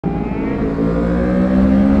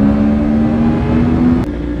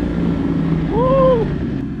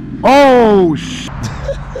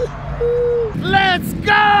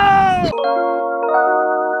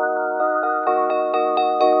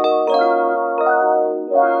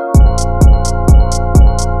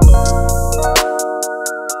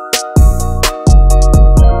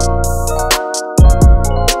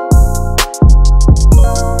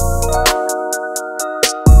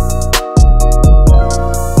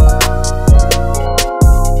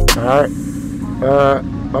Alright.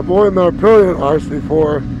 My boy in the Aprilia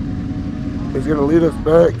RSV4 is going to lead us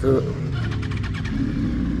back to...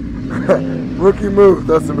 Rookie move,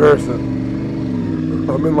 that's embarrassing.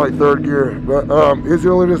 I'm in like third gear. But he's going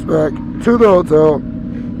to lead us back to the hotel.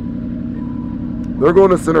 They're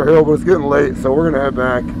going to Center Hill, but it's getting late, so we're going to head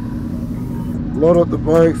back. Load up the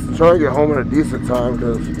bikes, try to get home in a decent time,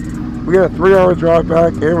 because we got a 3-hour drive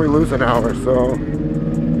back and we lose an hour, so...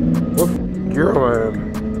 What gear am I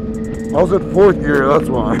in? I was in 4th gear, that's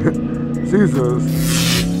why. Jesus.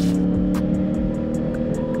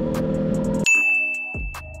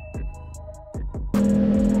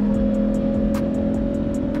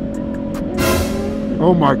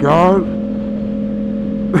 Oh my God.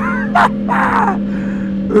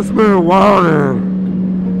 This man wildin'.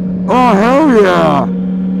 Oh hell yeah.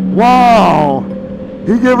 Wow.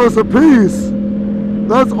 He gave us a piece.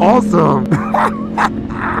 That's awesome.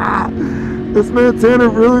 This man Tanner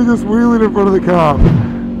really just wheeling in front of the cop.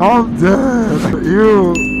 I'm dead.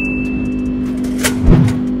 You.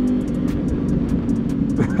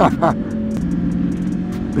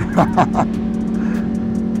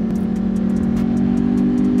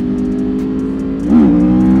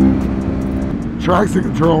 Traction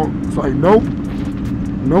control. It's like, nope.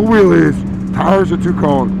 No wheelies. Tires are too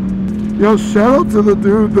cold. Yo, shout out to the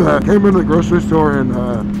dude that came in the grocery store and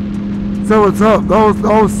said what's up.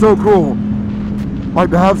 That was so cool. Like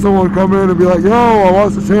to have someone come in and be like, yo, I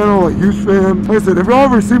watch the channel, like huge fan. Like I said, if y'all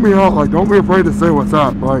ever see me out, like don't be afraid to say what's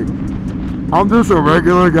up. Like I'm just a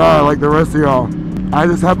regular guy like the rest of y'all. I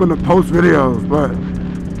just happen to post videos, but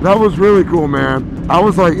that was really cool, man. I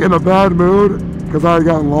was like in a bad mood because I had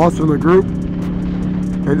gotten lost in the group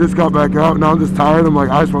and just got back out. Now I'm just tired. I'm like,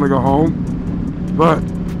 I just want to go home. But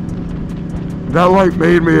that like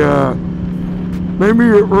made me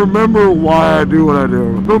remember why I do what I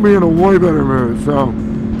do. Put me in a way better mood, so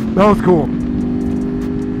that was cool.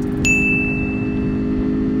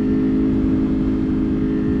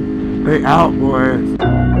 Hey, out, boys.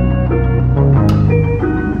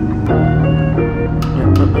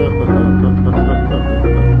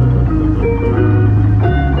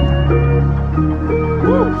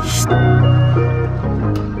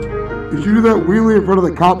 Did you do that wheelie in front of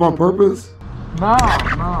the cop on purpose? No,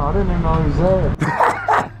 I didn't even know he was there.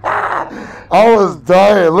 I was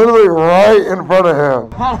dying, literally right in front of him.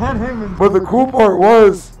 But the cool part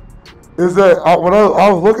is that when I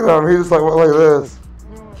was looking at him, he just like went like this.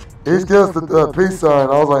 He just gave us the peace sign.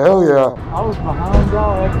 I was like, hell yeah. I was behind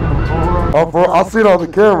y'all acting a fool. I see it on the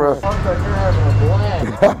camera. I was like, you're having a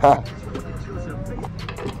blast.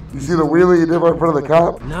 You see the wheelie you did right in front of the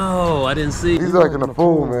cop? No, I didn't see. He's acting a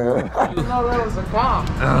fool, man. I didn't know that was a cop.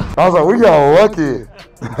 I was like, we got lucky.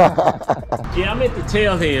 Yeah, I meant to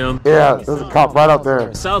tell him. Yeah, there's a cop right out there.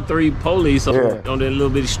 I saw 3 police on that little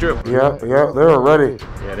bitty strip. Yeah, they were ready.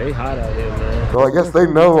 Yeah, they hot out here, man. So I guess they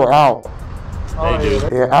know we're out. They do.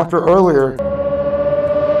 Yeah, after earlier.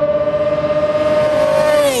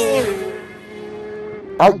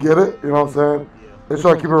 I get it, you know what I'm saying? They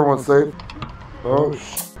try to keep everyone safe. Oh,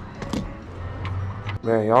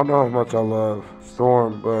 man, y'all know how much I love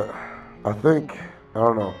Storm, but I think, I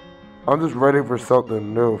don't know. I'm just ready for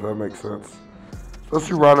something new, if that makes sense.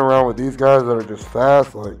 Especially riding around with these guys that are just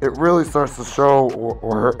fast, like, it really starts to show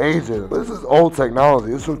where her age is. This is old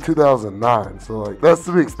technology. This is from 2009, so, like, that's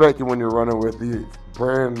to be expected when you're running with these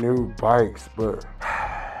brand new bikes, but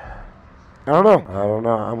I don't know.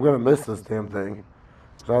 I'm gonna miss this damn thing.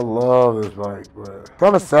 I love this bike, but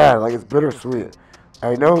kind of sad, like it's bittersweet.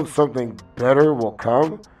 I know something better will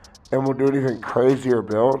come and we'll do an even crazier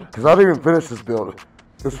build, because I didn't even finish this build.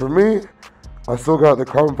 Because for me, I still got the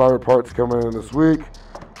carbon fiber parts coming in this week.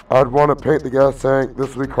 I'd want to paint the gas tank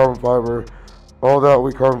this week, carbon fiber, all that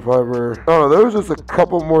week, carbon fiber. I don't know, there was just a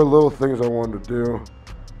couple more little things I wanted to do.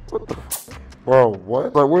 What the f? Bro,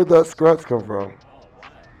 what? Like, where'd that scratch come from?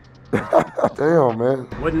 Damn, man.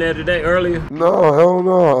 Wasn't there today earlier? No, hell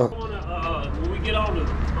no. When we get on the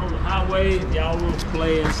highway, y'all will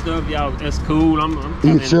play and stuff. Y'all, that's cool. I'm kind of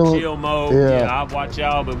in chill mode. Yeah, I'll watch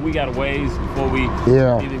y'all, but we got a ways before we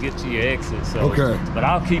even get to your exit. So, okay. But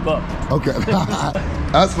I'll keep up. Okay.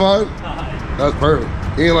 That's fine. That's perfect.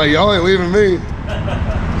 He ain't like, y'all ain't leaving me.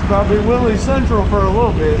 It's probably Willie Central for a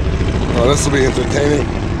little bit. Oh, this will be entertaining.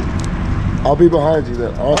 I'll be behind you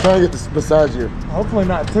then. I'll try to get this beside you. Hopefully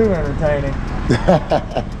not too entertaining.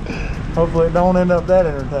 Hopefully it don't end up that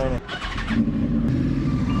entertaining.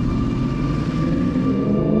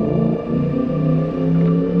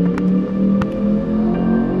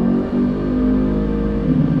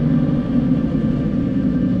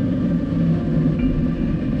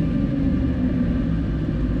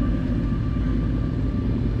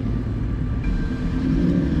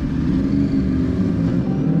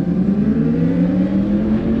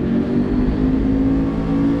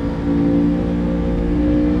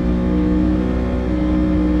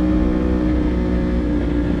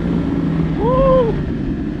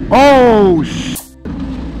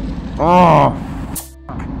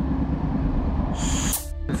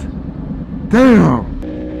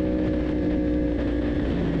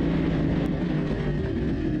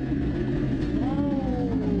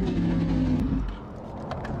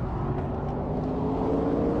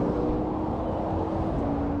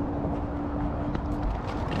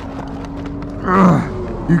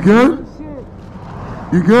 You good?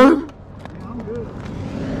 You good? Yeah, I'm good.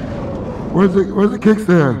 Where's the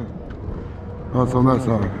kickstand? Oh, it's on that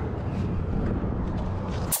side.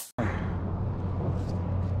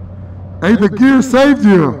 Hey, the gear saved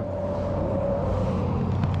you.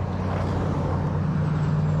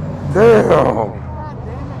 Damn.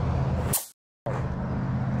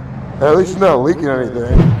 Hey, at least you're not leaking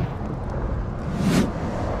anything.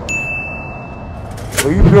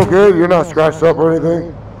 Well, you feel good? You're not scratched up or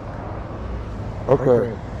anything?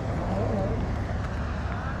 Okay.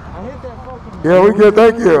 I hit that fucking... Yeah, we good,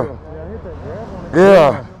 thank you. Yeah, I hit that grab on it.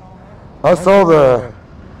 Yeah. I saw that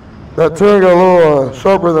turn got a little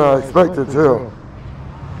sharper than I expected too.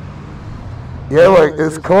 Yeah, like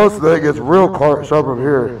it's close, then it gets real sharp up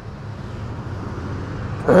here.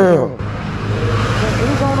 Damn.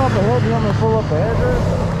 Who's going up ahead? You want me to pull up the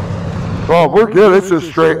address? Oh, we're good. It's just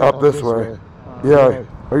straight up this way. Yeah.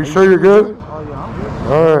 Are you sure you're good? Oh, yeah, I'm good.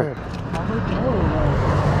 All right.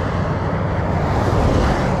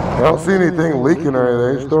 I don't see anything leaking or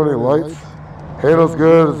anything. Just throwing any lights. Handle's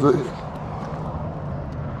good.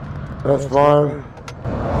 That's fine.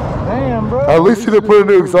 Damn, bro. At least you didn't put a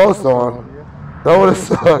new exhaust on. That would have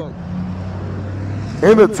sucked.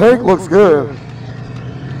 And the tank looks good.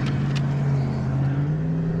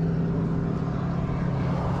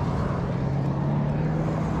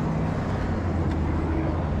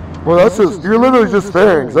 Well, that's just, you're literally just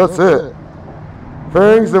fairings, that's it.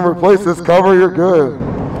 Fairings and replace this cover, you're good.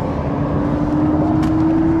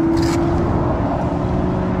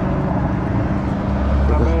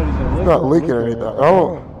 It's not leaking or anything.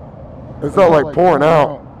 Oh, it's not like pouring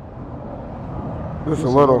out. Just a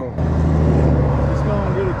little. Let's go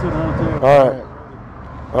and get it to the hotel. Alright.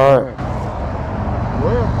 Alright.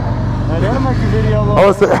 Well, now that'll make your video look. I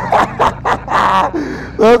was saying,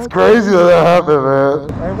 that's crazy that happened, man.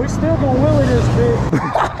 Hey, we still gonna wheelie this bitch.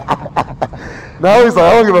 Now he's like,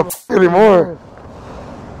 I don't give a f anymore.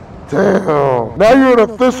 Damn. Now you're an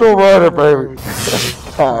official rider, baby.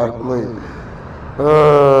 Golly.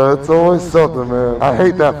 It's always something, man. I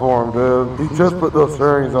hate that for him, dude. He just put those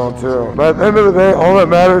fairings on, too. But at the end of the day, all that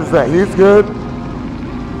matters is that he's good,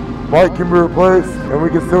 bike can be replaced, and we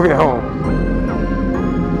can still get home.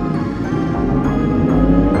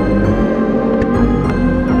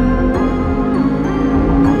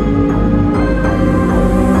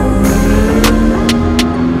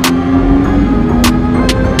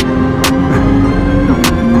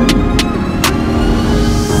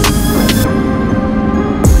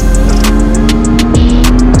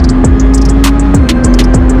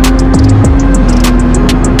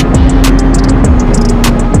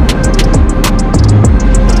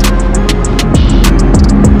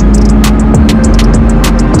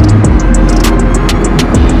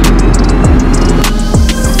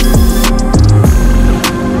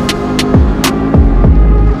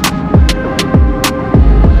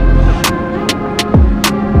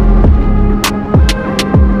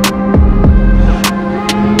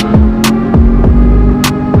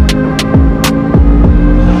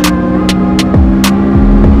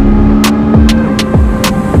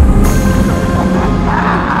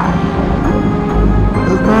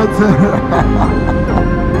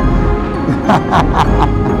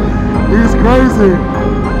 He's crazy.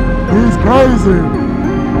 He's crazy.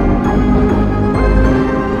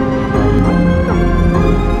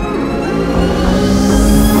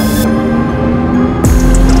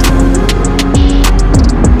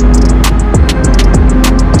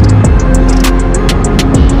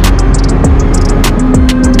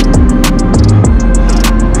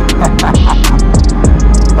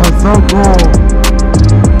 That's so cool.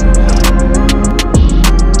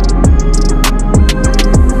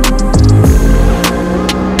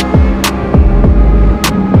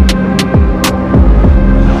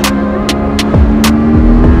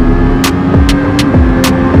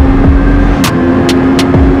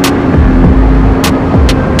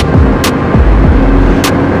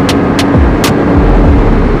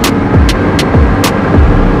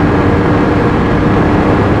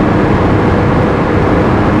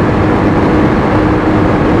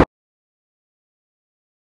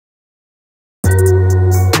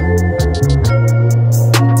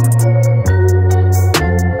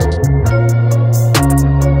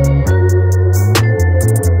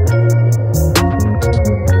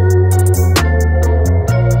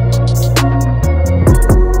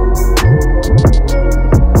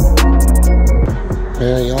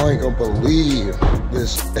 Man, y'all ain't gonna believe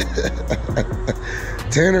this.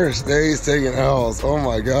 Tanner stays taking L's. Oh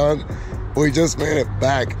my God. We just made it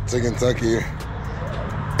back to Kentucky.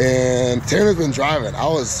 And Tanner's been driving. I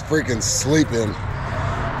was freaking sleeping.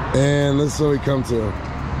 And this is what we come to.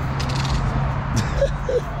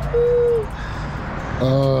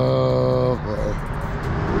 Oh, boy.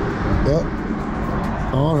 Yep.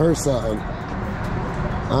 On her side.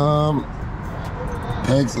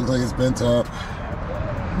 Pegs looks like it's bent up.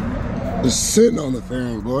 Just sitting on the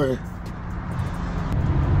fairing, boy.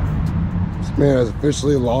 This man has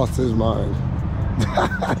officially lost his mind.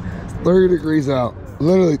 30 degrees out.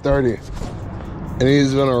 Literally 30. And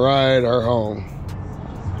he's gonna ride her home.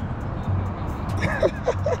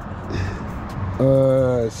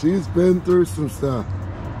 She's been through some stuff.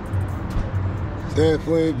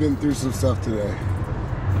 Definitely been through some stuff today.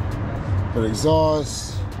 But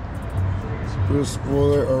exhaust, real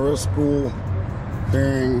spoiler, or real spool,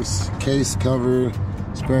 bearings, case covered,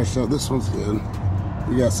 scratched up. This one's good.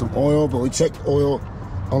 We got some oil, but we checked oil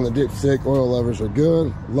on the dipstick. Oil levers are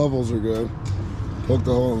good. Levels are good. Poke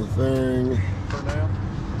the hole in the fairing. For now.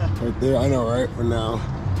 Right there. I know, right? For now.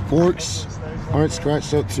 Forks aren't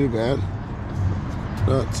scratched up too bad.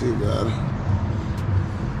 Not too bad.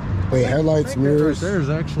 Wait, headlights, mirrors. Right there is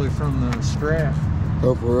actually from the strap.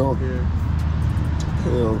 Oh, for real? Yeah.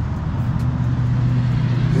 Yeah.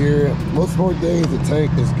 Here, most important thing is the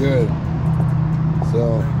tank is good.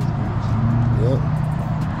 So, yep.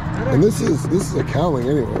 And this is a cowling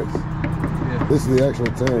anyways. Yeah. This is the actual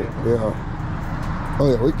tank. Yeah. Oh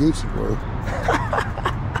yeah, we Gucci, boy.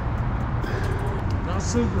 Not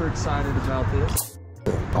super excited about this.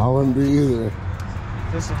 I wouldn't be either.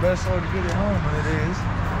 This is the best way to get it home, and it is.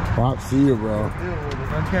 Props to you, bro. Deal with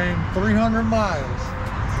it. I came 300 miles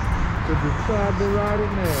to decide to ride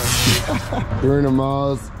it now. 300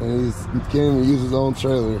 miles, and he can't even use his own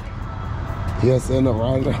trailer. He has to end up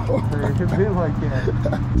riding it home. It could be like that.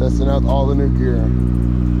 Testing out all the new gear.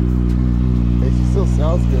 Hey, she still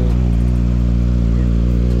sounds good.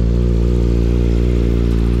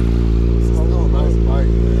 This is still a nice bike,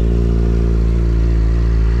 man.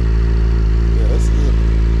 Yeah,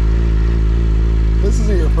 this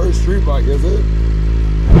isn't your first street bike, is it?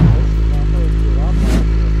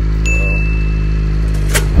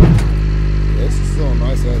 This is still a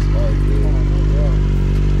nice ass bike, dude.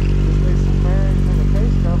 Just need some bearings and a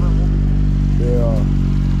case cover and we'll be good. Yeah.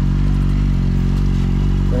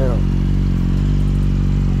 Damn.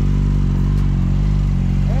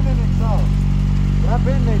 And an exhaust. I've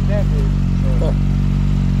been needing that big. So.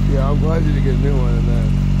 Yeah, I'm glad you did get a new one and then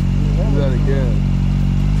do that again.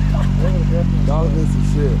 Y'all did some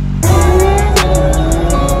shit.